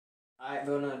I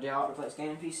built a Delloptiplex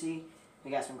gaming PC.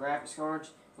 We got some graphics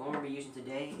cards. The one we'll be using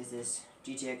today is this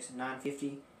GTX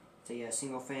 950. It's a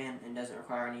single fan and doesn't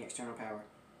require any external power.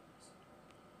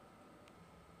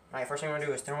 Alright, first thing I'm going to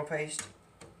do is thermal paste.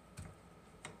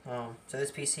 So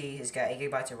this PC has got 8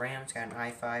 GB of RAM. It's got an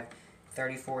i5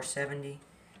 3470.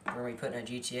 We're going to be putting a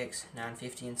GTX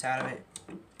 950 inside of it.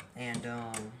 And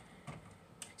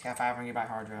it's got a 500 GB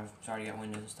hard drive. It's already got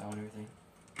Windows installed and everything.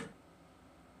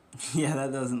 Yeah,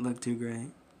 that doesn't look too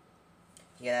great.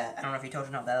 Yeah, I don't know if you told you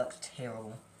or not, that looks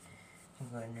terrible. I'm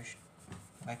going to just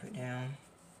wipe it down.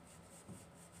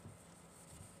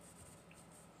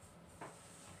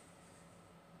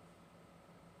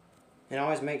 And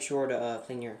always make sure to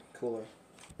clean your cooler.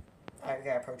 Alright, we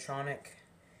got a Protronic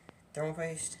thermal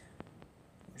paste.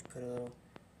 Just put a little.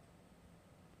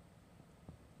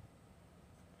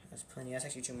 That's plenty. That's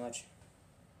actually too much.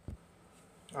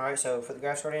 Alright, so for the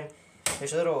graphics card in,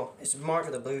 there's a little. It's marked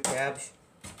with a blue tab.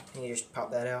 And you just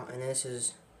pop that out. And this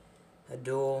is a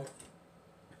dual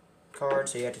card,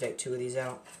 so you have to take 2 of these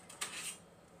out.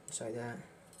 Just like that.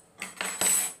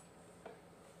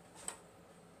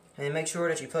 And then make sure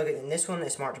that you plug it in this one.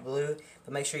 It's marked blue,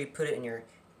 but make sure you put it in your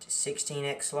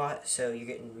 16X slot so you're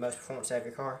getting the most performance out of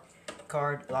your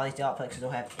card. A lot of these Delloptiplexes will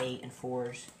have 8 and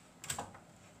 4s.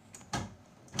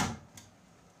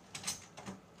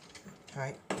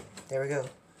 Alright, there we go.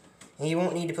 And you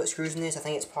won't need to put screws in this. I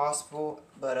think it's possible,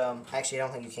 but actually I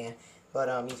don't think you can.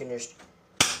 But you can just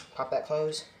pop that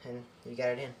close and you got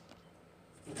it in.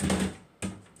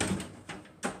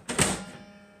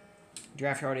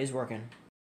 Draft card is working.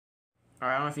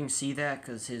 Alright, I don't know if you can see that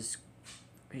because he's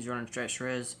running stretched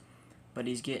res, but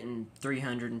he's getting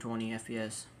 320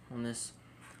 FPS on this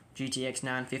GTX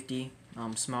 950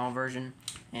 small version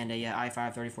and a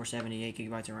i5 3470 8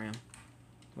 GB of RAM.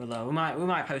 We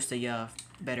might post a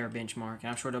better benchmark, and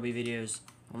I'm sure there'll be videos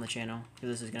on the channel because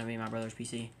this is gonna be my brother's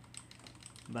PC.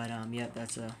 But yep,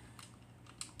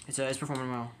 it's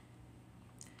performing well.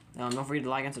 Don't forget to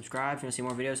like and subscribe if you want to see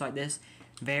more videos like this.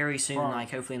 Very soon, like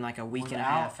hopefully in like a week and a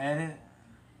half.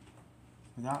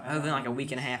 Hopefully in like a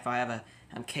week and a half, I have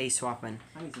I'm case swapping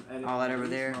all that over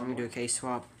there. I'm gonna do a case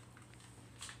swap.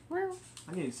 I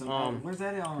need some. Where's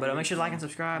that on? But make sure to like and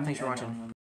subscribe. Thanks for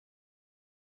watching.